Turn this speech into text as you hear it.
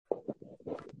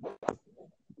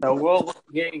Well,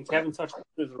 gang, Kevin Touch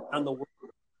listeners around the world.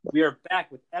 We are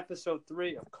back with episode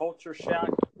 3 of Culture Shock.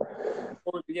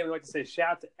 Before we begin, we'd like to say shout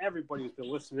out to everybody who's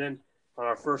been listening in on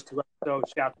our first 2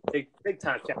 episodes. Shout out to big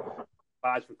time shout out to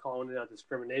guys for calling in on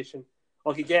discrimination.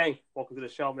 Lucky gang, welcome to the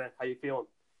show, man. How you feeling?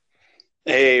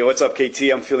 Hey, what's up,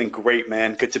 KT? I'm feeling great,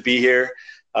 man. Good to be here.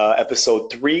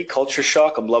 Episode 3, Culture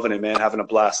Shock. I'm loving it, man. Having a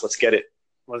blast. Let's get it.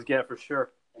 Let's get it for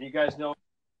sure. And you guys know,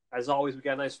 as always, we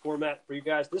got a nice format for you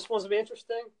guys. This one's going to be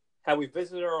interesting. How we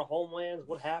visited our homelands,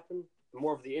 what happened, and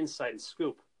more of the insight and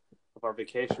scoop of our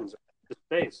vacations this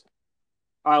phase.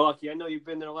 All right, Lucky, I know you've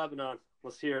been there in Lebanon.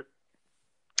 Let's hear it.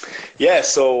 Yeah,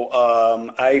 so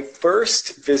I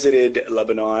first visited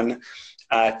Lebanon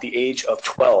at the age of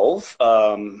 12.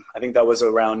 I think that was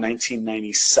around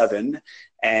 1997.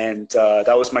 And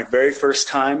that was my very first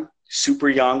time, super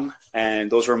young. And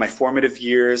those were my formative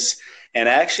years. And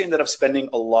I actually ended up spending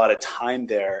a lot of time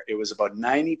there. It was about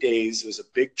 90 days. It was a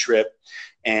big trip.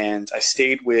 And I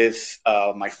stayed with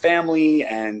my family,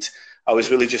 and I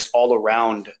was really just all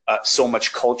around so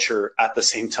much culture at the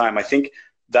same time. I think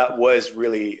that was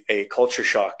really a culture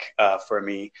shock for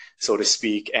me, so to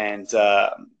speak. And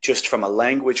just from a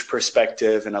language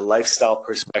perspective and a lifestyle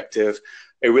perspective,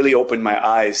 it really opened my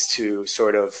eyes to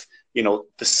sort of,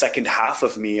 the second half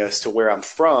of me as to where I'm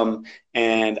from.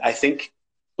 And I think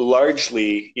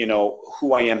largely,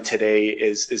 who I am today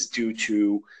is due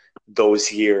to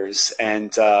those years.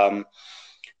 And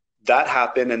that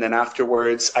happened. And then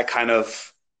afterwards, I kind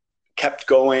of kept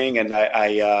going, and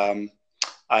I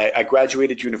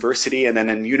graduated university, and then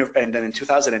in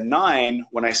 2009,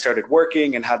 when I started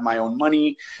working and had my own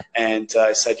money, and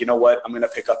I said, you know what, I'm going to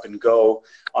pick up and go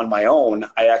on my own.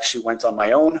 I actually went on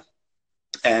my own,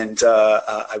 and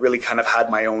I really kind of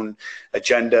had my own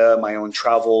agenda, my own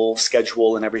travel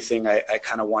schedule, and everything. I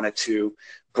kind of wanted to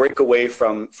break away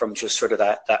from just sort of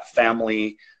that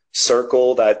family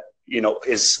circle that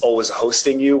is always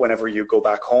hosting you whenever you go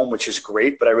back home, which is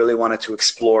great. But I really wanted to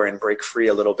explore and break free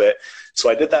a little bit. So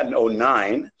I did that in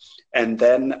 2009. And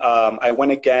then I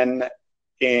went again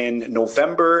in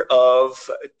November of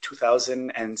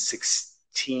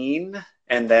 2016.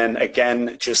 And then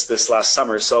again, just this last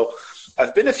summer. So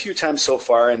I've been a few times so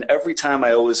far. And every time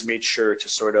I always made sure to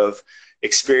sort of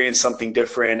experience something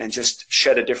different and just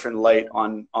shed a different light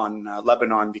on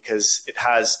Lebanon, because it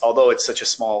has, although it's such a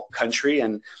small country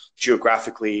and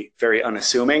geographically very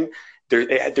unassuming,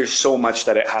 there's so much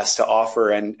that it has to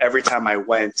offer. And every time I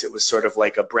went, it was sort of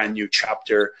like a brand new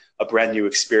chapter, a brand new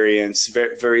experience,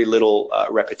 very, very little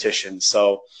repetition.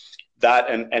 So that,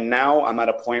 and now I'm at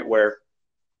a point where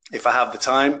if I have the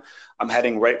time, I'm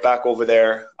heading right back over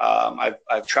there.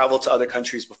 I've traveled to other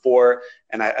countries before,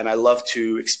 and I love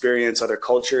to experience other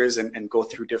cultures and go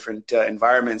through different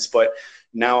environments. But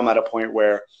now I'm at a point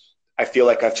where I feel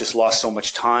like I've just lost so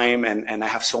much time, and I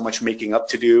have so much making up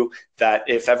to do, that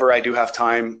if ever I do have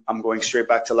time, I'm going straight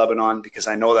back to Lebanon, because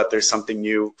I know that there's something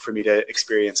new for me to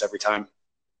experience every time.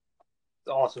 It's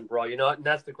awesome, bro. And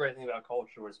that's the great thing about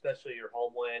culture, especially your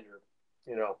homeland, or,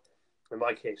 in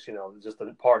my case, just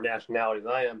a part nationality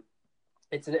that I am.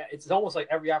 It's almost like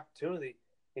every opportunity.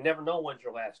 You never know when's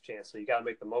your last chance, so you got to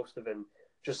make the most of it. And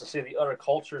just to see the other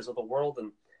cultures of the world,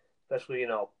 and especially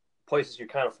places you're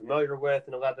kind of familiar with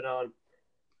in Lebanon,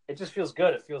 it just feels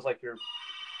good. It feels like you're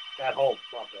at home.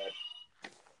 Not bad.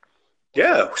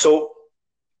 Yeah. So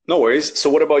no worries. So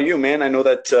what about you, man? I know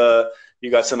that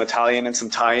you got some Italian and some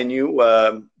Thai in you.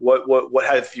 What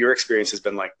have your experiences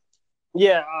been like?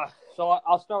 Yeah. So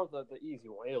I'll start with the easy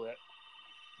one. Italy.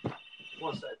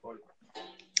 One second, buddy.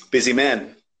 Busy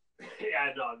man.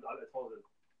 Yeah, no, I told him.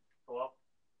 Hello?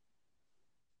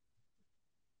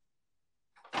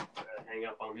 Hang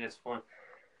up on me. It's fun.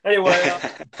 Anyway, a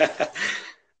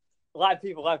lot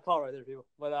of call right there, people.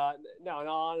 But no,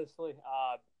 honestly,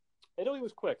 Italy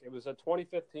was quick. It was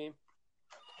 2015.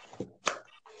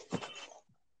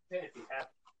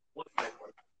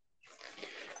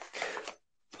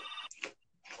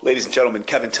 Ladies and gentlemen,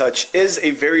 Kevin Touch is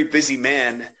a very busy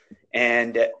man,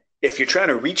 and if you're trying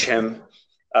to reach him,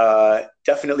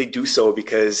 definitely do so,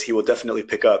 because he will definitely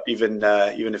pick up, even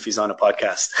if he's on a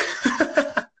podcast.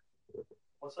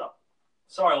 What's up?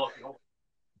 Sorry, Lucky.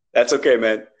 That's okay,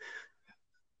 man.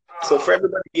 So for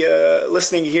everybody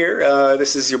listening here,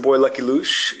 this is your boy Lucky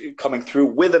Loosh coming through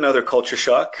with another culture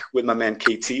shock with my man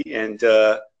KT, and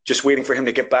just waiting for him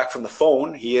to get back from the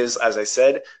phone. He is, as I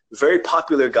said, a very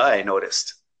popular guy, I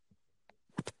noticed.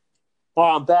 Oh,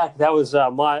 I'm back. That was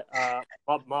my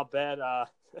bad.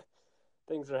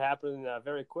 Things are happening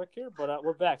very quick here, but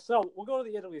we're back. So we'll go to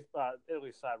the Italy side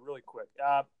really quick.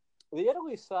 The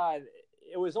Italy side,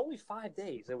 it was only 5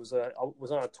 days. It was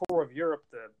on a tour of Europe,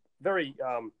 the very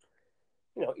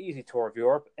easy tour of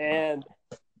Europe, and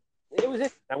it was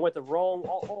it. I went to Rome,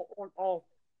 all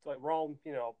like Rome,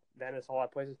 Venice, all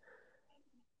that places,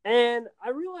 and I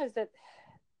realized that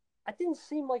I didn't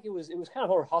seem like it was kind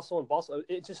of a hustle and bustle.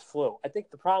 It just flew. I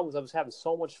think the problem was I was having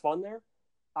so much fun there.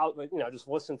 Just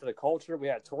listening to the culture. We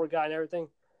had a tour guide and everything,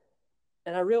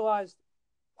 and I realized,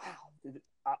 wow,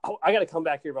 I got to come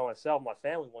back here by myself. My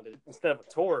family wanted instead of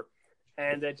a tour,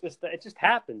 and it just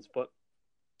happens. But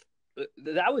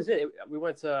that was it. We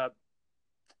went to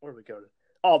where did we go to?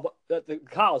 Oh, but the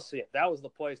Coliseum. That was the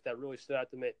place that really stood out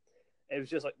to me. It was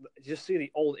just like just see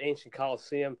the old ancient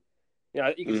Coliseum.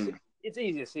 You can see, it's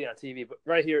easy to see on TV, but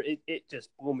right here it just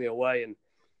blew me away, and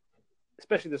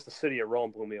especially just the city of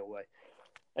Rome blew me away.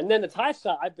 And then the Thai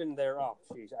side, I've been there. Oh,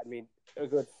 geez, I mean, a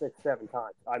good 6-7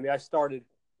 times. I mean, I started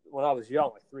when I was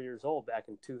young, like 3 years old, back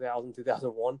in 2000,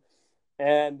 2001,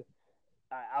 and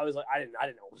I was like, I didn't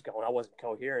know what was going on. I wasn't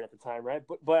coherent at the time, right?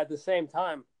 But at the same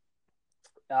time,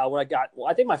 when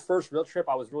I think my first real trip,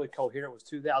 I was really coherent was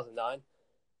 2009,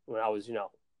 when I was,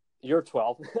 you're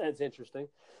 12. It's interesting.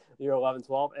 You're 11,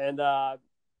 12. And I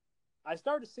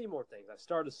started to see more things.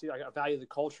 I value the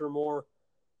culture more.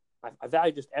 I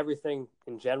value just everything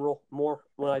in general more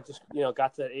when I just,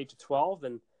 got to that age of 12.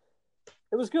 And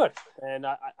it was good. And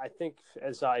I think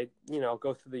as I,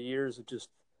 go through the years of just,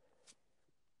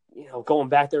 going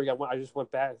back there again, I just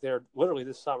went back there literally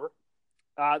this summer.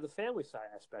 The family side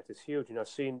aspect is huge.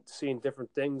 Seeing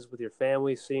different things with your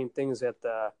family, seeing things that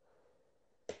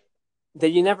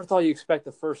you never thought you expect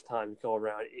the first time you go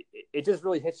around. It just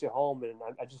really hits you home. And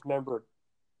I just remember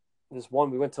this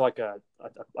one. We went to like a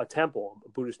temple, a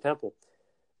Buddhist temple,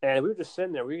 and we were just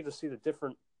sitting there. We could just see the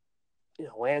different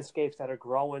landscapes that are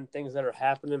growing, things that are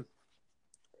happening.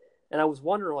 And I was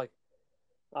wondering like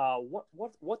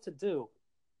what to do.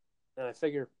 And I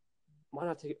figured, why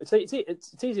not take it?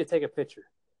 It's easy to take a picture,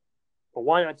 but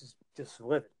why not just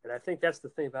live it? And I think that's the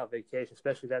thing about vacation,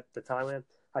 especially the Thailand.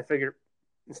 I figured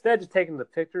instead of just taking the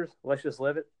pictures, let's just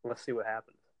live it and let's see what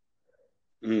happens.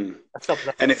 And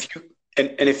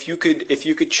if you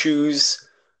could choose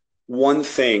one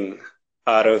thing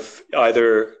out of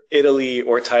either Italy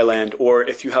or Thailand, or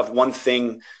if you have one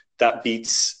thing that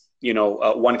beats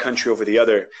one country over the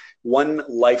other, one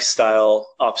lifestyle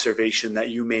observation that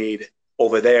you made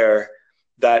over there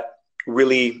that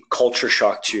really culture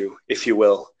shocked you, if you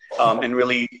will, and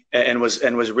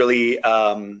was really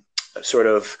sort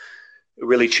of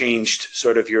really changed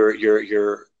sort of your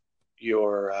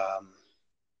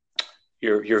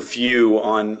view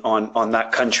on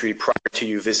that country prior to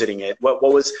you visiting it.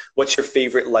 What's your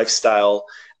favorite lifestyle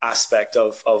aspect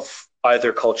of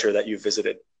either culture that you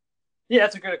visited? Yeah,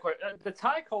 that's a good question. The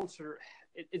Thai culture,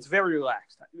 it's very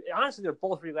relaxed. Honestly, they're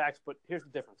both relaxed, but here's the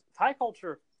difference. Thai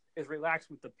culture is relaxed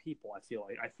with the people, I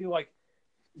feel like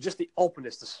just the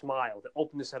openness, the smile, the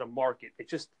openness at a market, it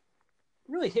just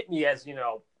really hit me as,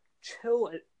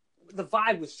 chill. The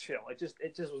vibe was chill. It just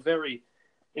was very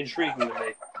intriguing to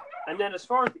me. And then as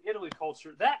far as the Italy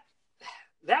culture,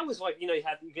 that was like, you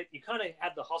kind of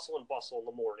had the hustle and bustle in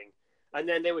the morning. And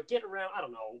then they would get around, I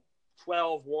don't know,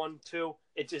 12, 1, 2,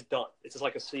 it's just done. It's just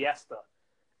like a siesta.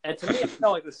 And to me, it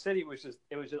felt like the city was just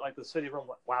like the city of Rome.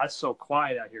 Like, wow, it's so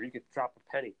quiet out here. You could drop a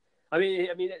penny. I mean,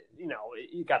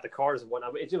 you got the cars and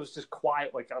whatnot, but it was just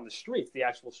quiet, like on the streets, the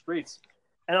actual streets.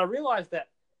 And I realized that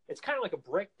it's kind of like a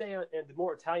break day, and the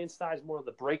more Italian side is more of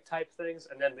the break type things.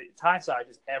 And then the Thai side,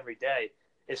 just every day,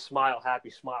 is smile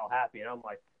happy. And I'm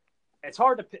like, it's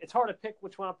hard to pick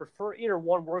which one I prefer. Either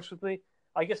one works with me.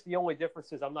 I guess the only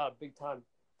difference is I'm not a big time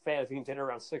fan of eating dinner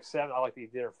around 6, 7. I like to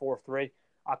eat dinner 4, 3.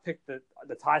 I picked the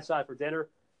Thai side for dinner,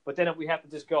 but then if we have to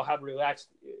just go have a relaxed,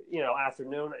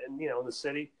 afternoon and in the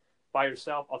city by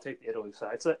yourself, I'll take the Italy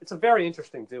side. It's a very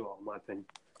interesting duo, in my opinion.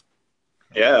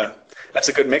 Yeah, that's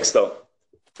a good mix, though.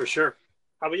 For sure.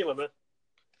 How about you, my man?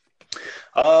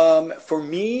 For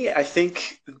me, I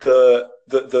think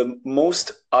the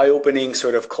most eye-opening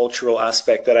sort of cultural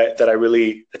aspect that I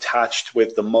really attached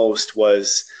with the most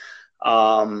was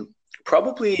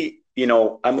probably,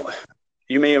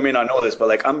 you may or may not know this, but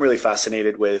like I'm really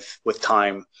fascinated with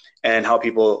time and how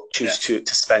people choose to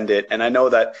spend it. And I know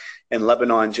that in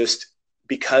Lebanon, just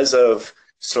because of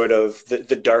sort of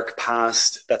the dark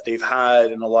past that they've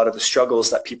had and a lot of the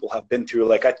struggles that people have been through.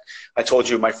 Like I told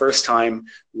you, my first time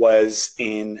was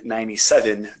in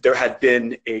 97. There had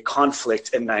been a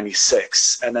conflict in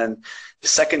 96. And then the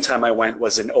second time I went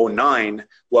was in 09.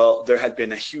 Well, there had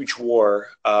been a huge war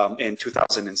in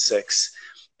 2006.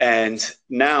 And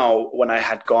now when I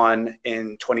had gone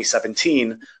in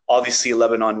 2017, obviously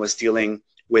Lebanon was dealing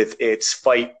with its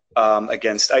fight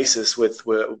against ISIS with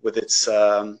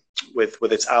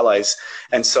its allies.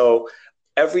 And so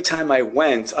every time I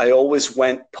went, I always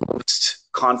went post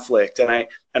conflict, and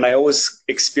I always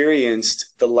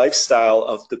experienced the lifestyle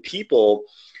of the people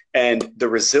and the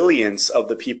resilience of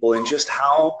the people, and just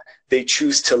how they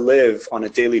choose to live on a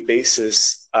daily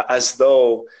basis, as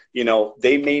though, you know,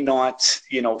 they may not,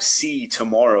 you know, see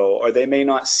tomorrow, or they may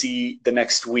not see the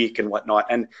next week and whatnot.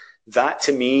 And that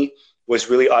to me was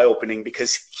really eye-opening,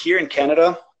 because here in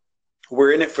Canada,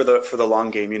 we're in it for the long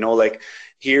game. You know, like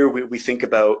here we think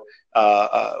about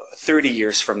 30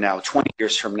 years from now, 20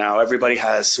 years from now, everybody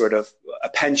has sort of a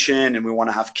pension, and we want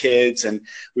to have kids, and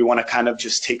we want to kind of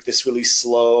just take this really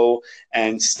slow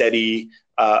and steady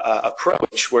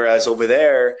approach. Whereas over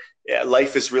there,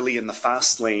 life is really in the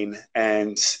fast lane.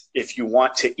 And if you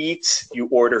want to eat, you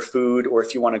order food, or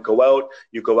if you want to go out,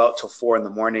 you go out till 4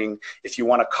 a.m. If you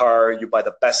want a car, you buy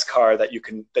the best car that you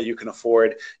can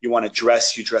afford. You want to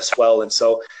dress, you dress well. And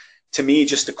so to me,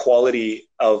 just the quality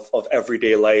of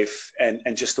everyday life,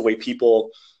 and just the way people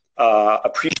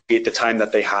appreciate the time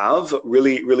that they have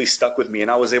really, really stuck with me. And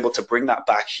I was able to bring that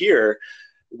back here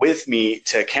with me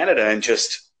to Canada, and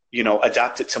just, you know,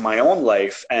 adapt it to my own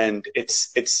life. And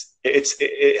it's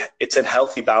a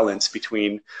healthy balance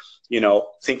between, you know,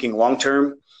 thinking long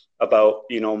term about,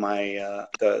 you know, my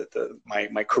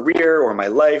my career or my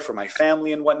life or my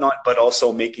family and whatnot, but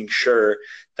also making sure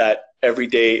that every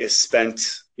day is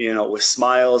spent, you know, with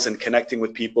smiles and connecting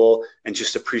with people, and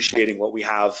just appreciating what we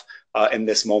have in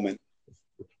this moment.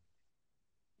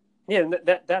 Yeah,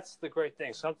 that's the great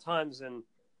thing. Sometimes in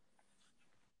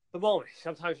the moment,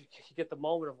 sometimes you get the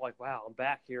moment of like, wow, I'm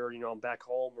back here, you know, I'm back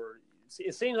home, or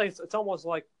it seems like it's almost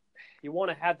like you want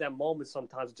to have that moment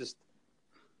sometimes. Just,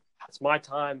 it's my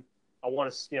time. I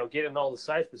want to, you know, get in all the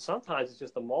sights, but sometimes it's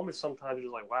just a moment. Sometimes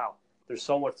you're like, wow, there's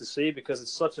so much to see, because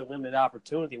it's such a limited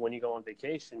opportunity when you go on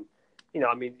vacation. You know,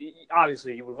 I mean,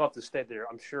 obviously you would love to stay there,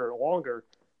 I'm sure, longer,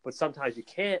 but sometimes you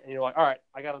can't, and you're like, all right,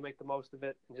 I got to make the most of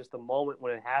it. And just the moment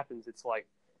when it happens, it's like,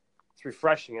 it's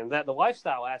refreshing. And that the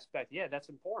lifestyle aspect, yeah, that's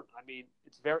important. I mean,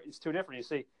 it's too different. You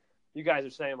see, you guys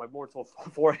are saying like more till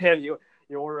 4 a.m. You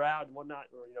order out and whatnot,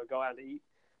 or, you know, go out to eat.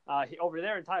 Over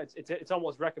there in Thailand, it's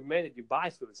almost recommended you buy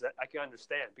foods. That I can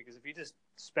understand, because if you just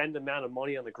spend the amount of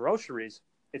money on the groceries,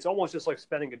 it's almost just like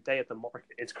spending a day at the market.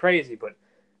 It's crazy, but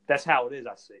that's how it is,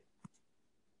 I see.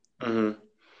 Mm-hmm.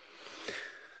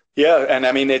 Yeah, and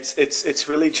I mean, it's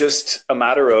really just a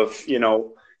matter of, you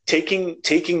know,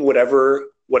 taking whatever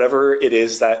it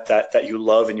is that you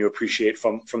love and you appreciate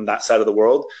from that side of the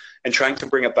world, and trying to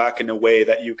bring it back in a way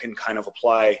that you can kind of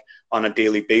apply on a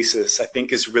daily basis, I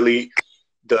think is really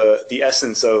the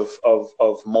essence of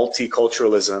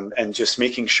multiculturalism, and just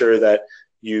making sure that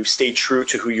you stay true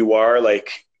to who you are,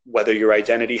 like whether your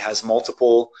identity has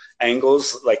multiple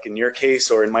angles, like in your case,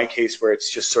 or in my case, where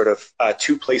it's just sort of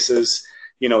two places,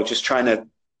 you know, just trying to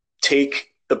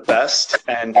take the best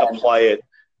and apply it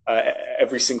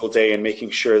every single day, and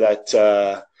making sure that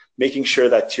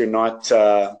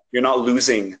you're not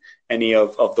losing any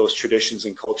of those traditions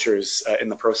and cultures in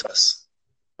the process.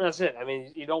 That's it. I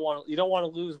mean, you don't want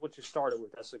to lose what you started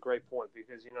with. That's a great point,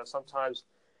 because, you know, sometimes,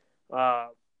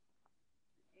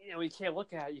 you know, you can't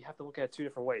look at it. You have to look at it two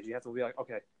different ways. You have to be like,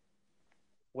 okay,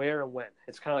 where and when.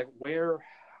 It's kind of like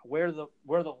where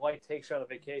the light takes you on a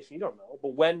vacation. You don't know,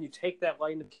 but when you take that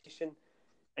light on vacation,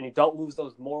 and you don't lose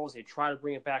those morals, and you try to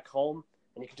bring it back home,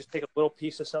 and you can just take a little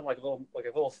piece of something, like a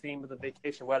little theme of the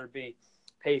vacation, whether it be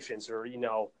patience or, you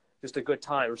know, just a good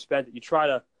time or spend it. You try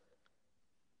to,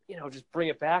 you know, just bring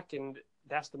it back, and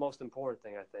that's the most important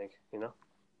thing, I think, you know?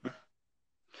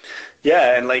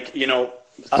 Yeah, and like, you know,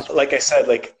 like I said,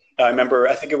 like I remember,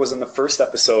 I think it was in the first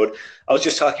episode, I was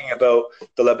just talking about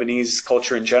the Lebanese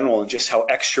culture in general, and just how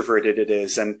extroverted it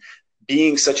is. And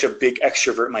being such a big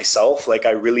extrovert myself, like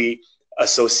I really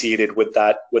associated with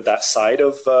that side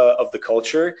of the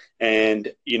culture.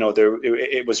 And, you know,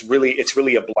 it's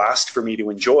really a blast for me to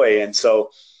enjoy. And so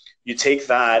you take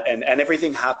that, and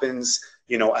everything happens,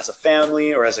 you know, as a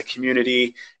family or as a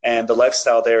community. And the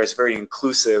lifestyle there is very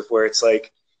inclusive, where it's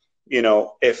like, you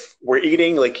know, if we're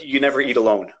eating, like you never eat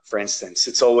alone, for instance.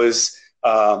 It's always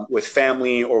with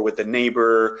family or with the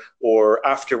neighbor, or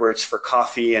afterwards for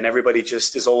coffee, and everybody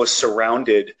just is always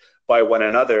surrounded by one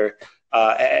another.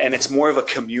 And it's more of a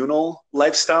communal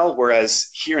lifestyle, whereas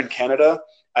here in Canada,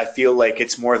 I feel like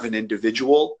it's more of an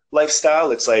individual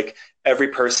lifestyle. It's like every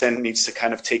person needs to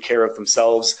kind of take care of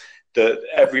themselves.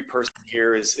 Every person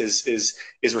here is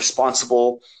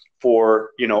responsible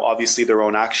for, you know, obviously their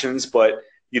own actions, but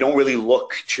you don't really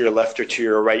look to your left or to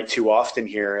your right too often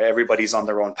here. Everybody's on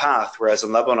their own path. Whereas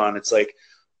in Lebanon, it's like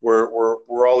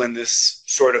we're all in this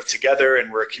sort of together,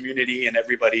 and we're a community, and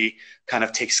everybody kind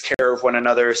of takes care of one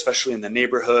another, especially in the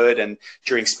neighborhood and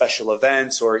during special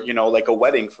events, or like a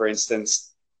wedding, for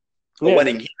instance. A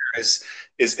wedding here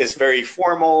is very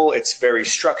formal. It's very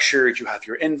structured. You have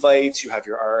your invites, you have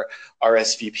your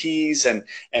RSVPs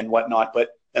and whatnot. But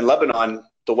in Lebanon,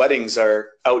 the weddings are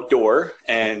outdoor,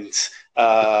 and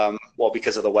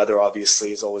because of the weather,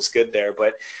 obviously, is always good there.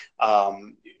 But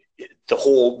the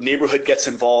whole neighborhood gets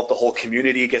involved, the whole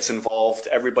community gets involved.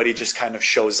 Everybody just kind of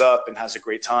shows up and has a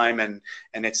great time, and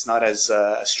it's not as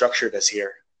structured as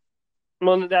here.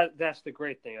 Well, that's the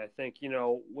great thing. I think,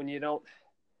 when you don't,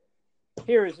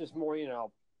 here is just more,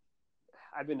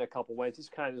 I've been to a couple ways. It's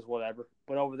kind of just whatever.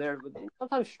 But over there,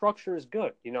 sometimes structure is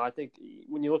good. I think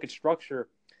when you look at structure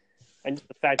and just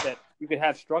the fact that you can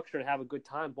have structure and have a good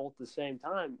time both at the same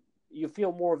time, you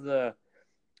feel more of the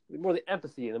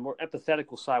empathy and the more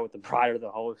empathetical side with the bride or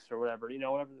the host or whatever,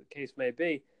 whatever the case may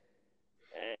be.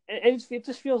 And it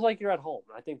just feels like you're at home.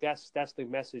 I think that's the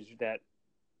message that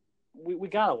we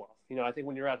gotta love. I think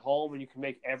when you're at home and you can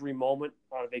make every moment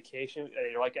on a vacation, and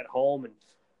you're like at home and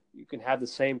you can have the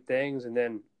same things, and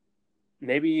then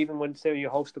maybe even when say you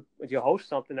host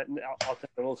something, I'll tell you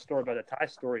a little story about a Thai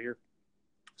story here.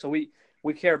 So we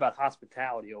care about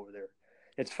hospitality over there.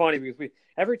 It's funny because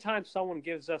every time someone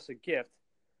gives us a gift,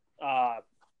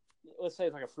 let's say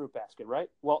it's like a fruit basket, right?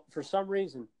 Well, for some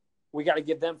reason, we got to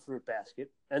give them fruit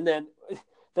basket, and then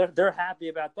they're happy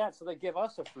about that, so they give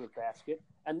us a fruit basket,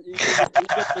 and you get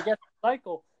the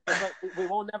cycle. It's like we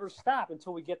won't never stop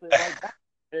until we get the right back,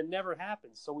 and it never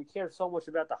happens. So we care so much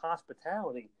about the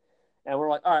hospitality, and we're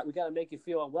like, all right, we got to make you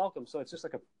feel welcome. So it's just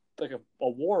like a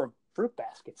war of fruit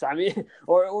baskets. I mean,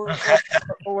 or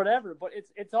whatever. But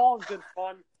it's all good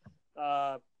fun.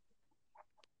 I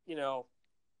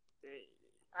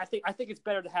think it's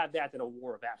better to have that than a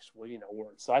war of actual,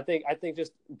 words. So I think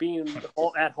just being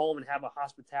at home and have a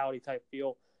hospitality type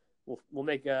feel will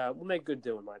make good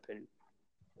do, in my opinion.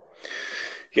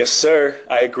 Yes, sir.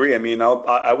 I agree. I mean,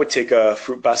 I would take a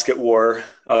fruit basket war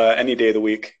any day of the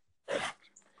week.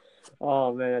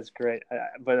 Oh man, that's great.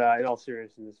 But in all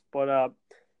seriousness, so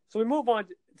we move on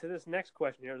to this next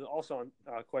question here. Also on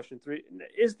question 3,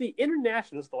 is the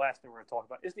international? This is the last thing we're going to talk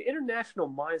about. Is the international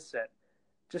mindset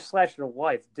just / your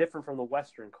life different from the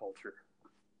Western culture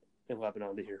in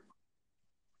Lebanon to here?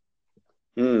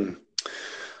 The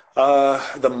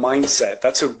mindset.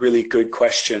 That's a really good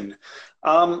question.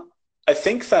 I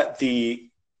think that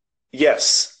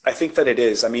I think that it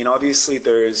is. I mean, obviously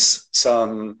there's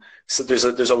a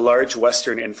large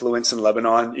Western influence in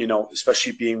Lebanon,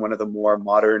 especially being one of the more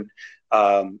modern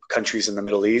countries in the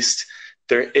Middle East.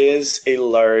 There is a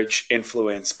large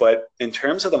influence, but in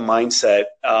terms of the mindset,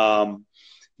 there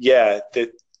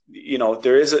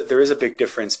is a big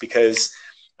difference, because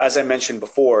as I mentioned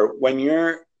before, when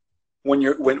you or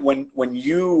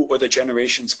the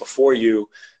generations before you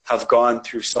have gone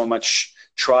through so much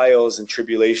trials and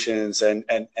tribulations and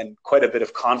quite a bit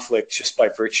of conflict just by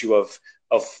virtue of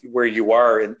where you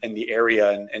are in the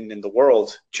area and in the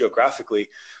world geographically,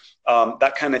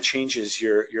 that kind of changes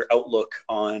your outlook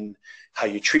on how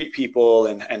you treat people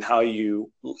and how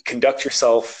you conduct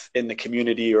yourself in the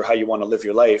community, or how you want to live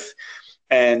your life.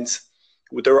 And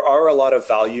there are a lot of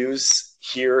values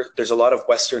here. There's a lot of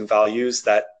Western values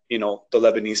that, the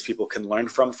Lebanese people can learn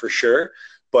from, for sure.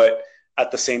 But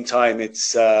at the same time,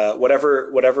 it's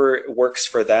whatever works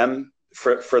for them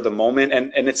for the moment.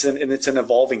 And it's an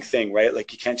evolving thing, right?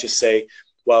 Like, you can't just say,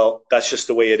 well, that's just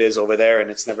the way it is over there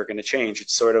and it's never going to change.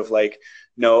 It's sort of like,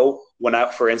 no,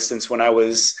 for instance, when I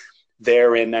was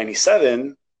there in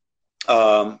 97,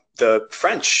 the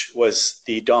French was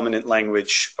the dominant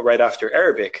language right after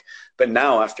Arabic. But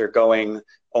now, after going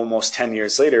almost 10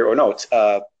 years later,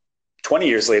 20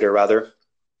 years later, rather,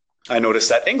 I noticed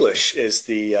that English is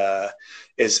the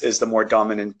more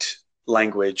dominant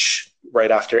language right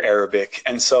after Arabic.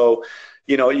 And so,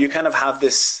 you kind of have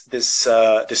this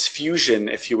fusion,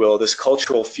 if you will, this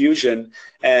cultural fusion.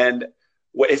 And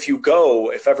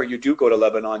if ever you do go to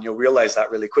Lebanon, you'll realize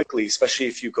that really quickly, especially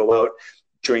if you go out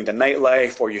during the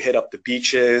nightlife, or you hit up the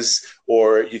beaches,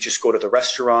 or you just go to the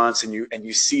restaurants and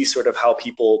you see sort of how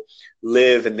people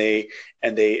live and they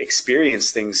experience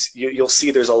things. You'll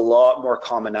see there's a lot more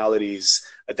commonalities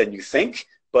than you think.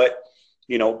 But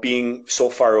being so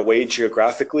far away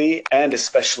geographically, and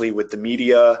especially with the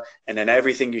media and then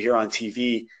everything you hear on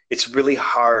TV, it's really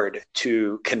hard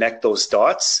to connect those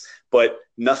dots. But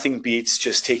nothing beats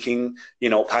just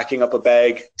packing up a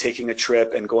bag, taking a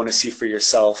trip, and going to see for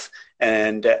yourself.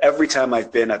 And every time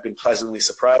I've been pleasantly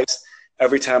surprised.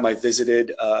 Every time I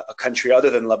visited a country other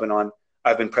than Lebanon,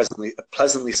 I've been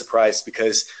pleasantly surprised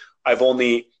because I've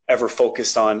only ever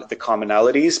focused on the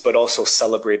commonalities, but also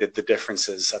celebrated the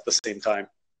differences at the same time.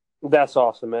 That's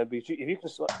awesome, man. If you can,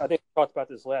 I think we talked about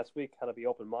this last week, how to be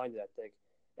open-minded, I think.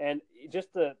 And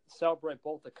just to celebrate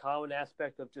both the common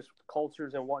aspect of just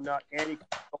cultures and whatnot, and you can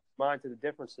open mind to the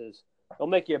differences, it'll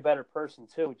make you a better person,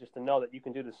 too, just to know that you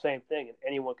can do the same thing and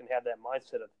anyone can have that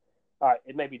mindset of, all right,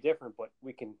 it may be different, but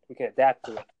we can adapt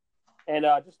to it. And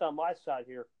just on my side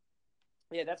here,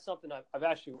 yeah, that's something I've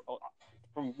actually,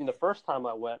 from the first time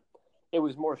I went, it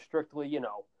was more strictly,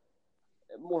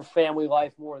 more family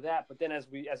life, more of that. But then as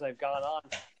I've gone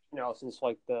on, since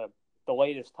like the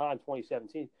latest time,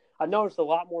 2017, I noticed a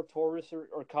lot more tourists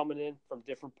are coming in from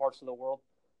different parts of the world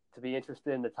to be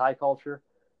interested in the Thai culture.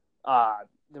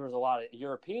 There was a lot of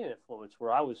European influence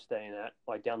where I was staying at,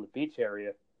 like down the beach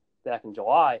area back in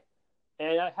July.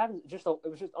 And it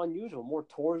was just unusual. More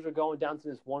tourists are going down to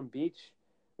this one beach.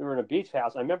 We were in a beach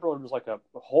house. I remember it was like a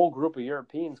whole group of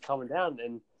Europeans coming down,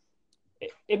 and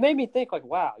it made me think, like,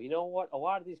 wow, you know what? A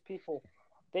lot of these people,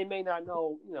 they may not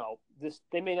know, this.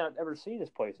 They may not ever see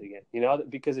this place again,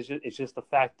 because it's just the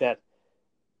fact that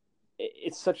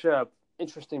it's such a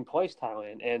interesting place,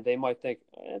 Thailand, and they might think,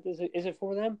 is it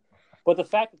for them? But the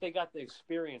fact that they got to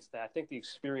experience that, I think the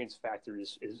experience factor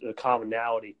is a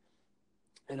commonality,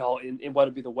 in whether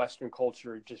it be the Western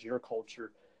culture or just your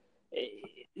culture.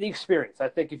 The experience. I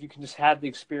think if you can just have the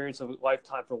experience of a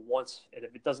lifetime for once, and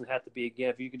if it doesn't have to be again,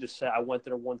 if you can just say, I went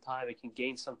there one time, it can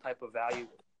gain some type of value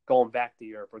going back to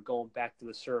Europe or going back to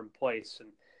a certain place.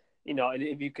 And, and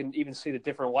if you can even see the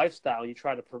different lifestyle, you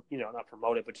try to, not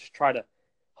promote it, but just try to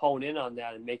hone in on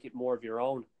that and make it more of your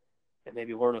own and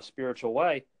maybe learn a spiritual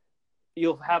way,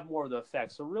 you'll have more of the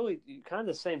effect. So really kind of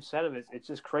the same sentiment. It's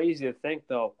just crazy to think,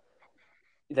 though,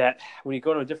 that when you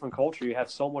go to a different culture, you have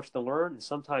so much to learn, and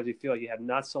sometimes you feel like you have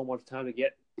not so much time to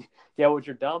get what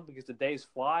you're done because the days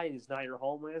fly and it's not your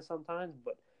homeland sometimes.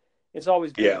 But it's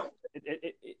always good. Yeah.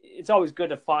 It's always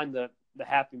good to find the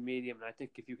happy medium, and I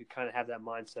think if you could kind of have that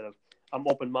mindset of I'm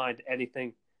open-minded to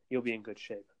anything, you'll be in good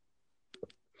shape.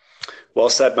 Well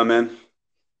said, my man.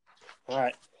 All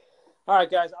right,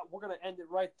 guys, we're gonna end it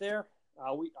right there.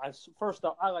 First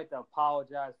off, I like to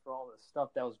apologize for all the stuff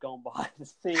that was going behind the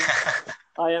scenes.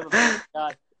 I am a bad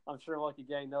guy. I'm sure Lucky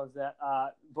Gang knows that.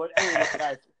 But anyway,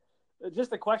 guys,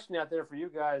 just a question out there for you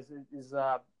guys is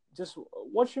just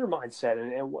what's your mindset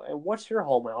and what's your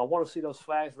homeland? I want to see those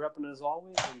flags repping as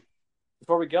always. And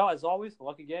before we go, as always,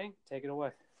 Lucky Gang, take it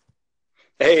away.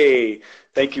 Hey,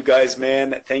 thank you guys,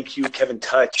 man. Thank you, Kevin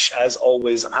Touch. As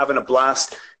always, I'm having a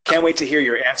blast. Can't wait to hear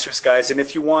your answers, guys. And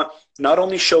if you want, not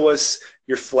only show us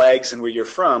your flags and where you're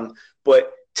from,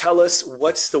 but tell us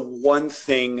what's the one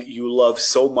thing you love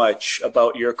so much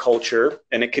about your culture.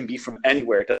 And it can be from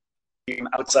anywhere. It doesn't be from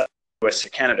outside the US or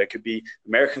Canada. It could be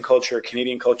American culture,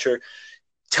 Canadian culture.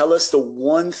 Tell us the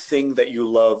one thing that you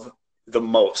love the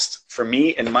most. For me,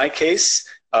 in my case,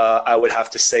 I would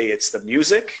have to say it's the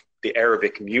music. The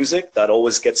Arabic music that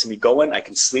always gets me going. I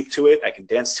can sleep to it. I can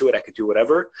dance to it. I can do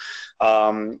whatever.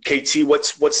 KT,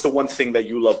 what's the one thing that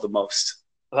you love the most?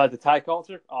 The Thai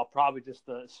culture? Probably just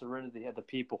the serenity of the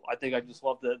people. I think I just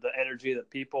love the energy of the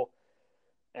people,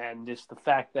 and just the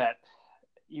fact that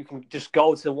you can just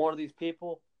go to one of these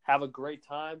people, have a great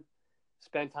time,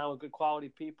 spend time with good quality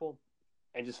people,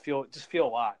 and just feel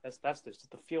alive. That's just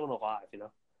the feeling alive,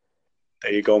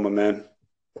 There you go, my man.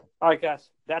 All right, guys.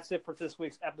 That's it for this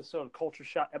week's episode of Culture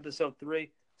Shock, episode 3.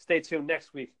 Stay tuned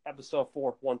next week, episode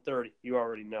 4, 1:30. You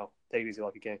already know. Take it easy,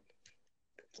 Lucky Gang.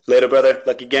 Later, brother.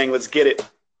 Lucky Gang, let's get it.